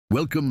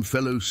Welcome,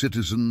 fellow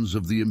citizens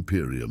of the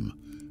Imperium.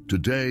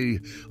 Today,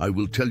 I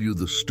will tell you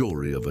the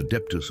story of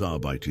Adeptus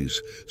Arbites.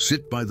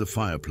 Sit by the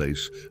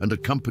fireplace and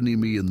accompany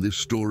me in this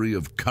story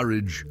of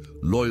courage,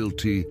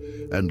 loyalty,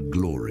 and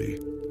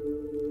glory.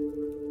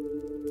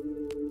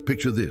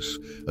 Picture this,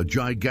 a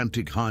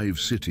gigantic hive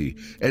city,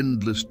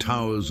 endless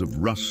towers of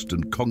rust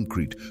and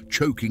concrete,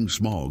 choking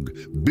smog,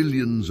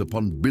 billions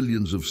upon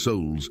billions of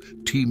souls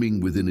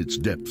teeming within its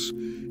depths.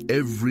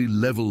 Every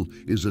level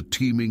is a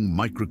teeming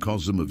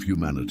microcosm of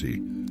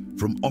humanity.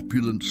 From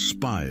opulent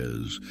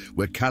spires,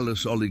 where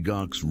callous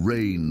oligarchs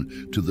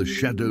reign, to the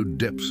shadowed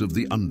depths of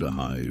the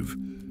underhive,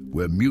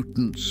 where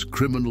mutants,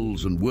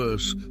 criminals, and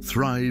worse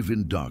thrive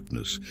in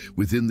darkness.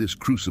 Within this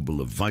crucible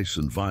of vice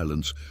and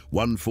violence,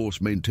 one force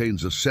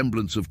maintains a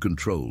semblance of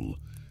control: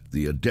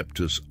 the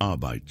Adeptus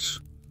Arbites.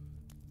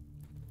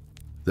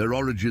 Their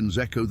origins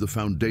echo the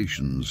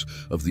foundations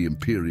of the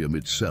Imperium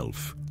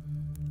itself.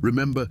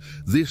 Remember,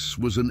 this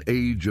was an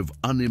age of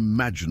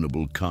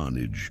unimaginable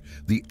carnage,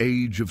 the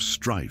age of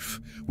strife,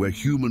 where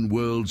human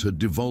worlds had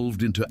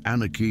devolved into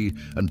anarchy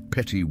and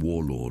petty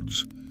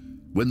warlords.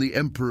 When the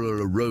Emperor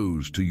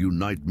arose to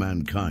unite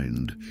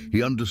mankind,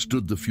 he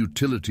understood the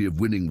futility of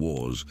winning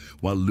wars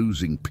while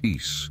losing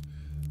peace.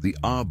 The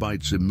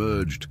Arbites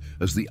emerged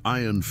as the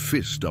iron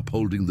fist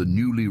upholding the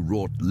newly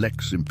wrought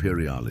Lex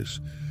Imperialis.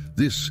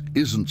 This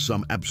isn't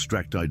some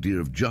abstract idea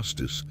of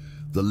justice.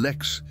 The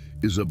Lex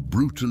is a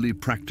brutally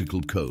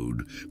practical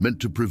code meant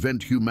to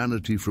prevent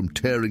humanity from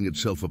tearing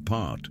itself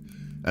apart,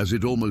 as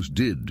it almost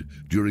did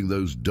during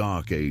those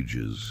dark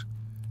ages.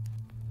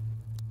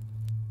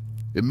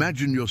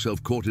 Imagine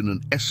yourself caught in an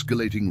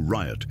escalating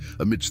riot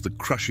amidst the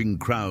crushing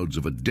crowds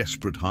of a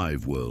desperate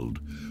hive world.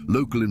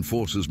 Local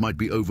enforcers might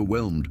be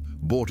overwhelmed,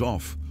 bought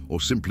off, or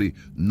simply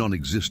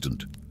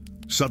non-existent.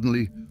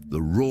 Suddenly,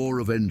 the roar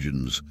of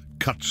engines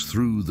cuts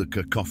through the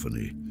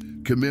cacophony.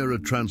 Chimera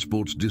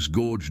transports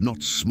disgorge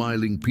not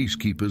smiling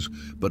peacekeepers,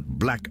 but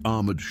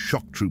black-armored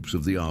shock troops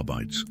of the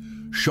Arbites.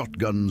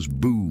 Shotguns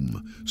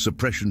boom,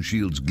 suppression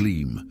shields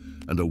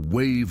gleam, and a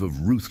wave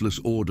of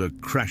ruthless order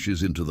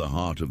crashes into the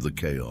heart of the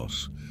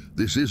chaos.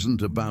 This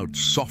isn't about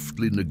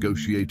softly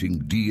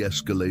negotiating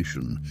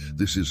de-escalation.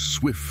 This is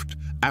swift,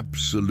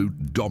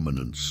 absolute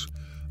dominance.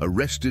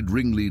 Arrested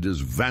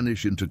ringleaders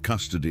vanish into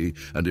custody,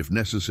 and if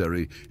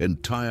necessary,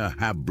 entire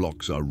hab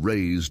blocks are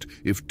razed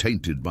if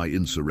tainted by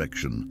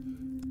insurrection.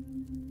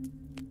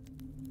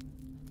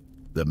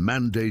 Their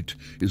mandate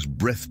is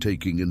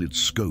breathtaking in its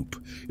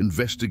scope,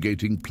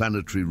 investigating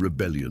planetary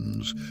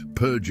rebellions,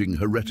 purging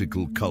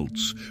heretical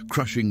cults,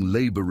 crushing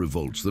labor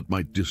revolts that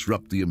might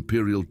disrupt the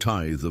imperial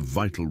tithe of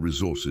vital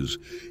resources,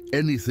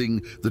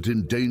 anything that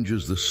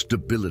endangers the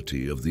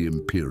stability of the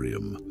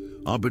Imperium.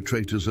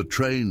 Arbitrators are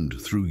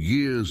trained through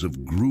years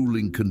of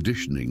grueling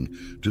conditioning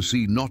to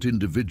see not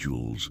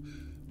individuals,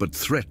 but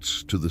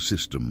threats to the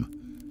system.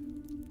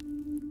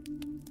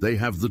 They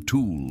have the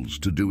tools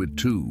to do it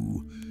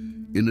too.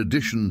 In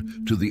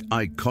addition to the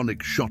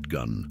iconic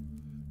shotgun,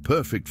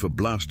 perfect for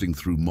blasting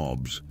through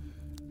mobs,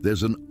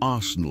 there's an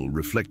arsenal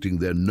reflecting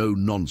their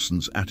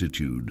no-nonsense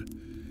attitude.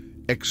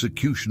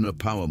 Executioner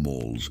power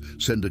mauls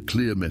send a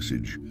clear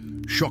message.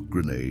 Shock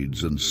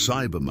grenades and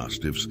cyber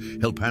mastiffs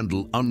help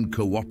handle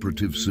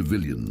uncooperative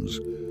civilians.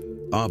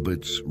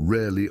 Arbites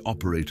rarely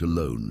operate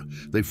alone.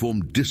 They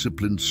form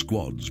disciplined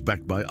squads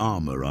backed by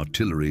armor,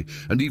 artillery,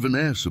 and even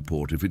air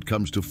support if it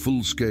comes to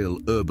full-scale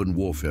urban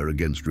warfare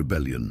against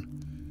rebellion.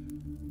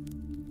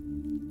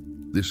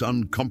 This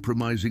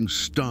uncompromising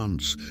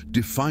stance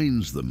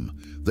defines them.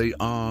 They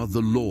are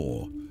the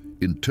law,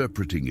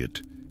 interpreting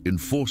it,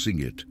 enforcing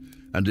it,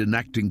 and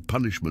enacting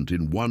punishment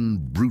in one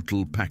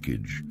brutal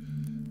package.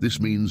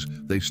 This means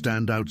they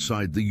stand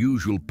outside the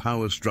usual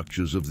power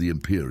structures of the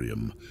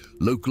Imperium.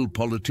 Local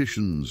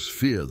politicians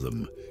fear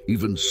them.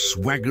 Even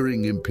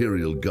swaggering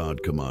Imperial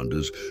Guard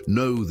commanders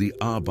know the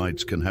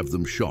Arbites can have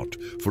them shot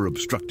for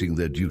obstructing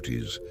their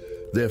duties.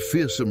 Their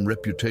fearsome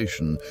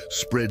reputation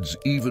spreads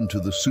even to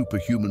the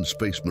superhuman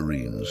Space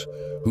Marines,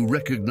 who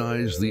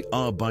recognize the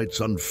Arbites'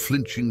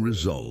 unflinching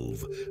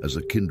resolve as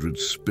a kindred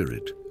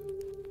spirit.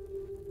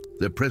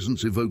 Their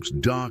presence evokes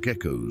dark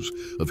echoes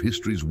of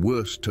history's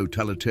worst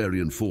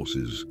totalitarian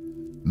forces.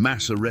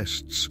 Mass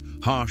arrests,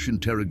 harsh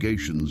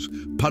interrogations,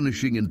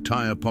 punishing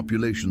entire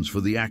populations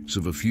for the acts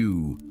of a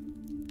few.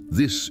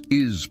 This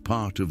is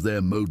part of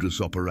their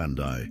modus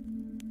operandi.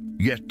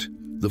 Yet,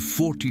 the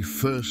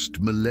 41st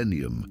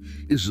millennium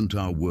isn't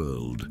our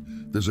world.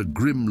 There's a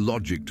grim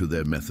logic to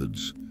their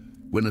methods.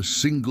 When a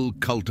single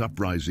cult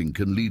uprising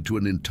can lead to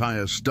an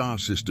entire star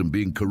system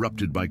being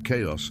corrupted by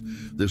chaos,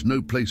 there's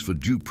no place for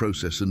due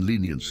process and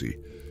leniency.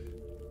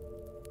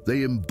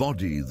 They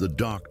embody the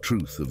dark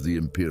truth of the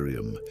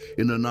Imperium.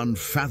 In an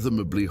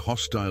unfathomably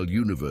hostile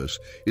universe,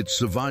 its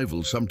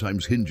survival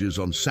sometimes hinges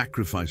on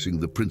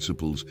sacrificing the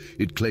principles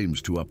it claims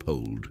to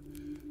uphold.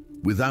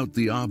 Without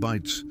the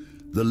Arbites,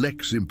 the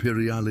Lex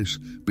Imperialis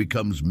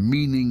becomes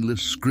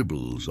meaningless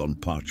scribbles on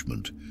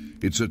parchment.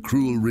 It's a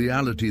cruel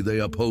reality they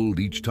uphold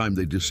each time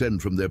they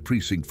descend from their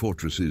precinct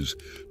fortresses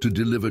to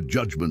deliver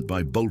judgment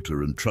by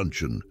bolter and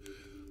truncheon.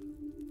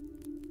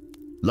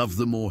 Love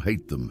them or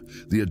hate them,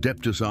 the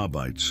Adeptus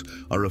Arbites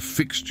are a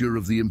fixture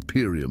of the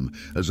Imperium,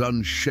 as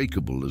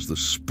unshakable as the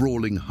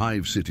sprawling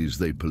hive cities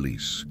they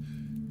police.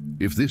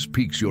 If this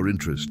piques your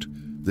interest,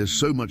 there's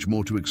so much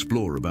more to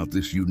explore about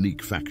this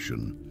unique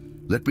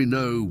faction. Let me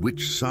know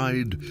which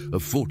side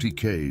of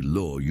 40k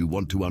lore you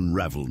want to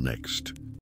unravel next.